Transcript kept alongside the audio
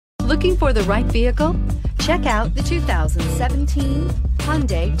Looking for the right vehicle? Check out the 2017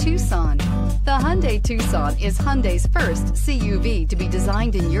 Hyundai Tucson. The Hyundai Tucson is Hyundai's first CUV to be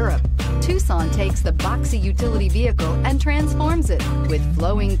designed in Europe. Tucson takes the boxy utility vehicle and transforms it. With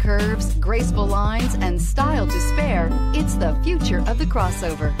flowing curves, graceful lines, and style to spare, it's the future of the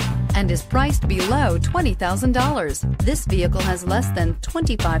crossover and is priced below $20,000. This vehicle has less than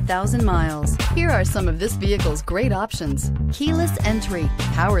 25,000 miles. Here are some of this vehicle's great options: keyless entry,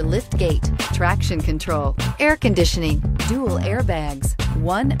 power lift gate, traction control, air conditioning, dual airbags,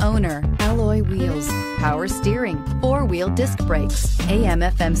 one owner, alloy wheels, power steering, four-wheel disc brakes,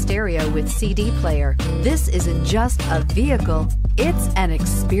 AM/FM stereo with CD player. This isn't just a vehicle, it's an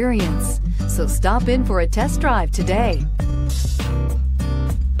experience. So stop in for a test drive today.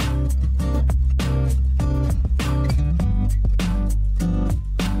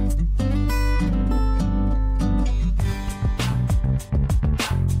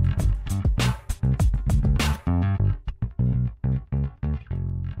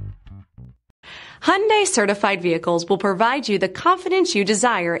 Hyundai certified vehicles will provide you the confidence you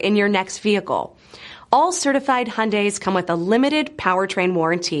desire in your next vehicle. All certified Hyundais come with a limited powertrain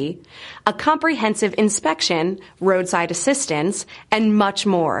warranty, a comprehensive inspection, roadside assistance, and much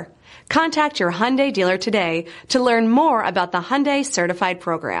more. Contact your Hyundai dealer today to learn more about the Hyundai certified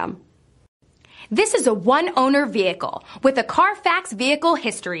program. This is a one-owner vehicle with a CARFAX Vehicle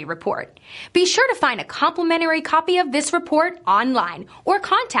History Report. Be sure to find a complimentary copy of this report online or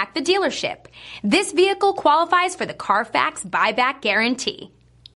contact the dealership. This vehicle qualifies for the CARFAX Buyback Guarantee.